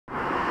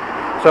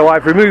So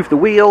I've removed the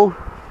wheel,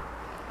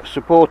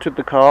 supported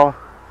the car,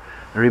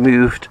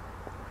 removed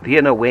the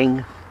inner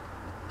wing,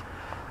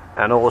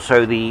 and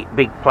also the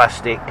big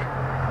plastic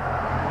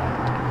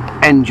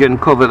engine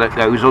cover that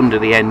goes under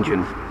the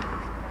engine.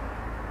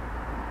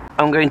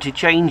 I'm going to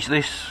change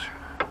this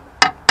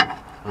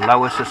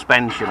lower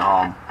suspension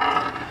arm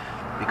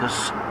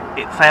because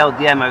it failed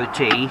the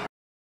MOT.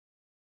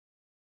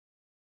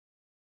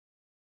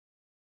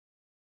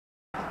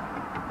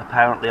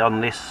 Apparently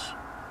on this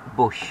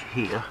bush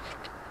here.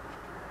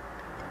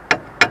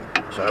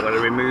 So I'm going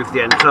to remove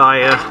the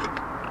entire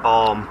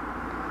arm.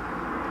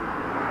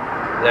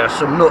 There's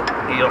some nut,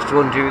 you have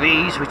to undo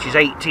these, which is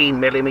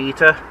 18mm.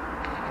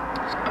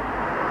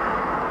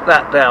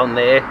 That down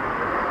there.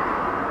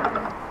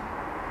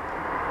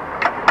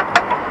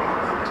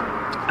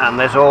 And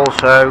there's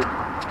also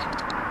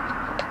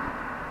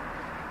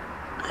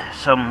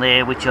some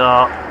there which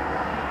are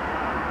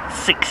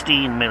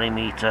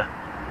 16mm.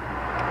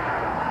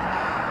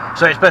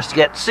 So it's best to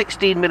get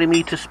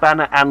 16mm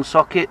spanner and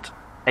socket,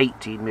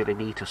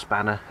 18mm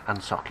spanner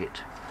and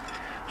socket.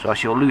 So I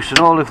shall loosen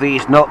all of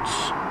these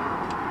nuts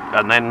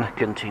and then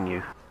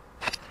continue.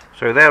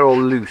 So they're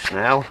all loose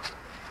now.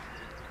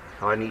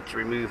 I need to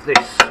remove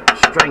this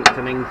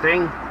strengthening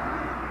thing.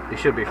 There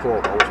should be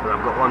 4 bolts, but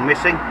I've got one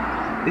missing.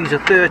 These are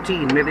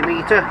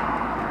 13mm,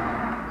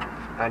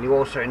 and you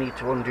also need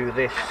to undo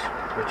this,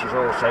 which is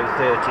also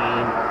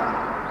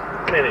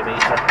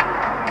 13mm.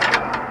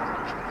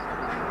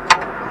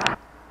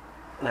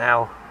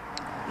 Now,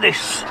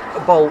 this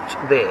bolt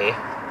there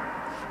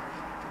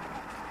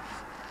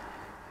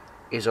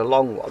is a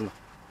long one.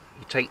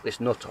 You take this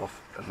nut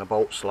off and the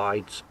bolt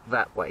slides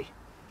that way.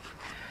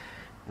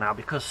 Now,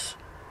 because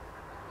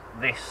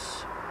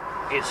this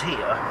is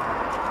here,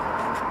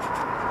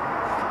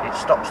 it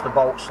stops the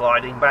bolt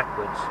sliding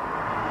backwards.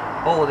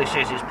 All this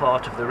is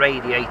part of the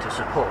radiator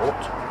support.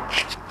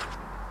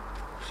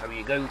 So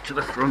you go to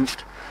the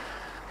front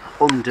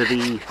under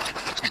the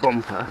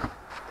bumper.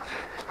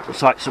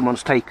 Looks like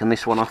someone's taken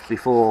this one off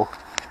before,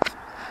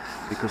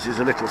 because there's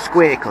a little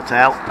square cut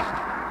out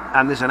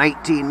and there's an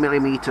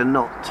 18mm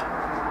nut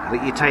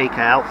that you take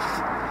out,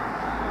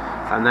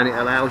 and then it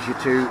allows you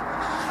to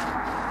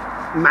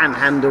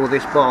manhandle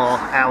this bar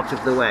out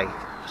of the way.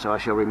 So I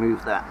shall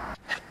remove that.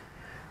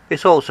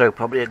 It's also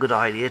probably a good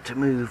idea to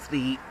move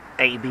the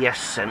ABS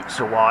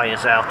sensor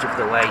wires out of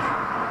the way.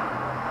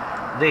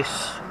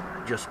 This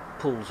just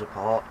pulls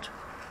apart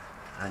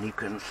and you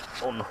can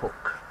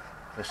unhook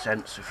the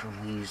sensor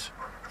from these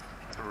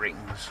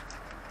rings.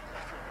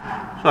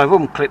 So I've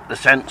unclipped the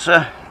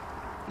sensor.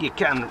 You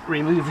can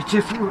remove it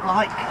if you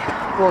like.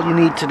 All you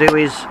need to do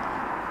is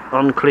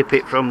unclip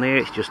it from there.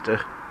 It's just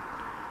a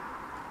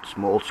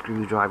small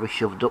screwdriver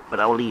shoved up, but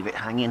I'll leave it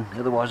hanging,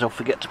 otherwise I'll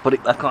forget to put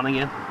it back on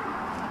again.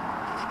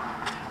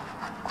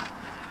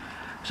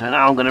 So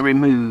now I'm going to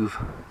remove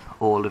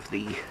all of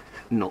the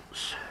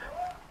nuts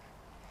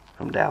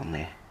from down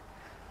there.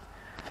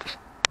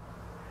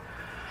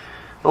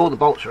 All the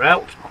bolts are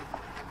out,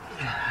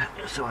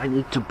 so I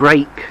need to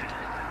break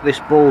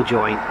this ball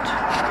joint.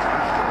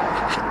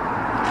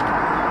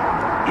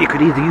 You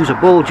could either use a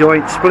ball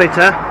joint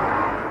splitter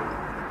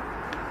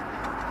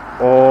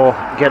or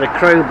get a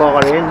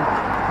crowbar in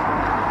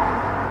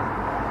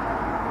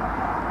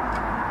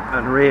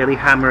and really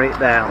hammer it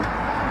down.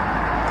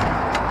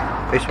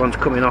 This one's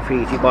coming off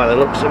easy by the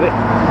looks of it.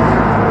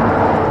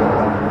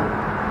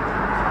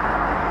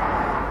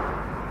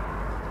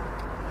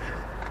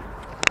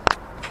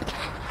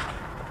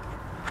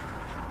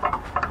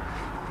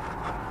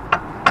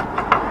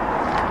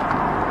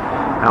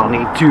 I'll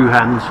need 2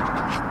 hands.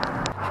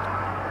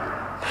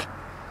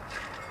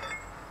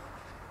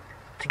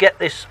 To get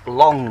this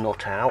long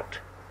nut out,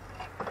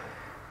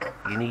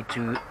 you need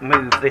to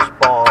move this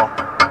bar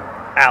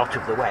out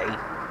of the way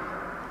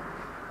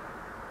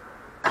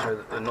so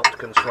that the nut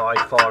can slide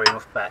far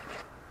enough back.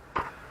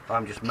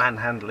 I'm just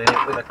manhandling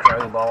it with a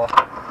crowbar.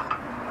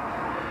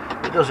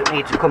 It doesn't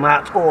need to come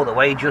out all the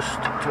way,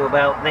 just to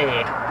about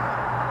there.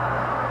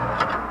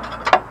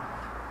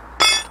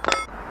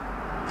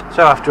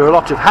 So after a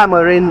lot of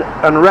hammering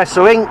and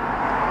wrestling,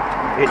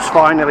 it's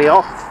finally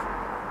off.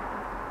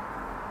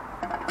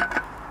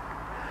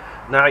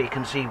 Now you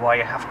can see why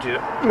you have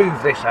to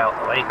move this out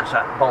of the way, because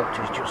that bolt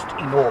is just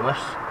enormous.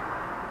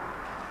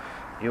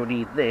 You'll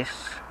need this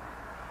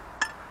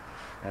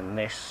and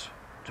this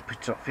to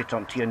fit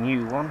onto your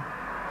new one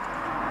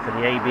for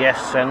the ABS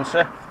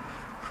sensor,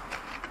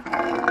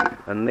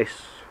 and this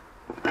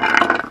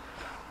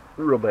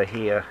rubber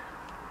here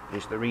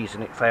is the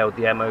reason it failed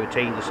the MOT.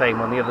 The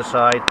same on the other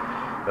side,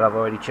 but I've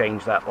already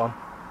changed that one.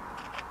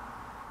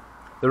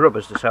 The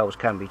rubbers themselves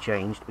can be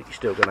changed, but you're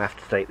still going to have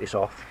to take this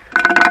off,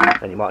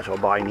 and you might as well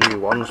buy new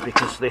ones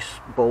because this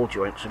ball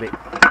joint's a bit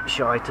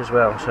shite as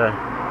well. So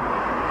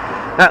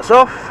that's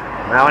off.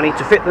 Now I need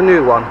to fit the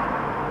new one.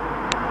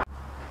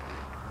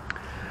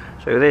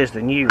 So there's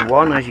the new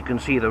one. As you can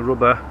see, the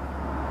rubber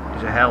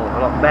is a hell of a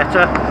lot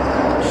better,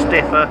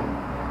 stiffer.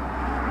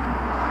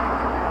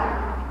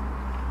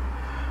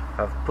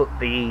 I've put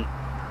the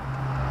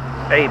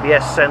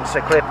ABS sensor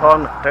clip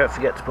on. Don't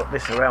forget to put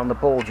this around the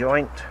ball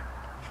joint.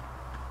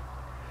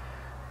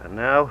 And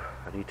now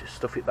I need to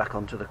stuff it back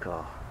onto the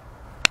car.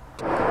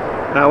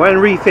 Now when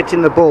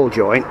refitting the ball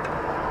joint,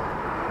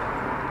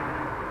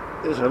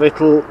 there's a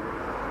little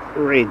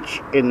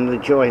ridge in the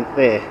joint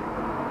there.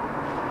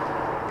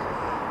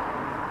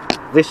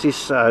 This is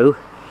so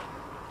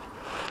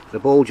the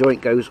ball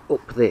joint goes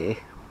up there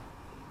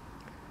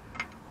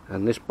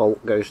and this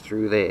bolt goes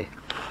through there,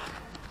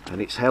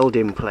 and it's held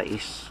in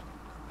place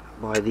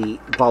by the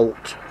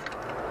bolt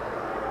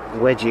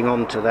wedging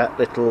onto that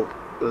little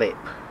lip.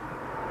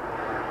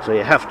 So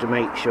you have to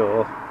make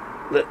sure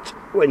that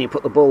when you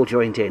put the ball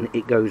joint in,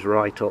 it goes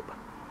right up.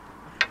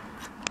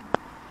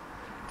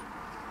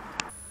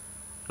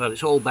 Well,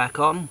 it's all back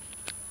on.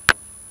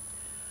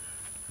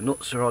 The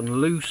nuts are on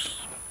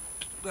loose.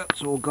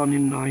 That's all gone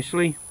in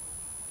nicely.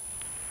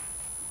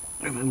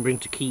 Remembering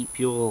to keep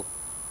your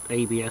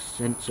ABS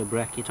sensor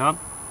bracket on.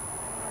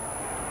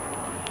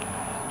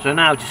 So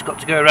now I've just got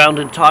to go around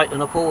and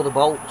tighten up all the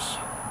bolts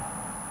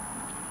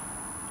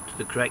to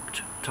the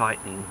correct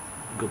tightening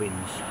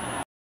gubbins.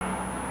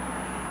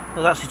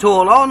 Well, that's it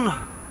all on.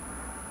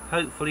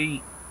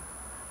 Hopefully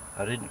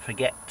I didn't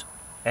forget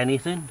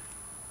anything.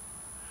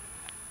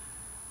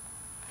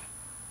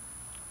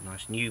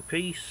 Nice new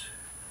piece,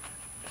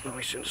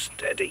 nice and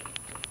steady.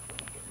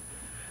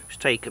 It's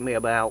taken me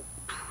about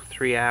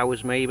 3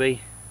 hours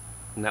maybe,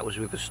 and that was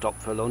with a stop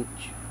for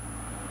lunch.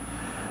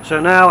 So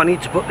now I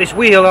need to put this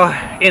wheel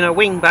inner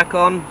wing back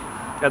on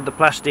and the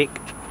plastic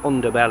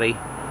underbelly.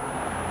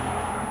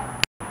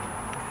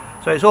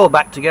 So it's all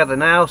back together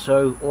now,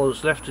 so all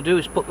that's left to do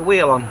is put the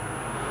wheel on.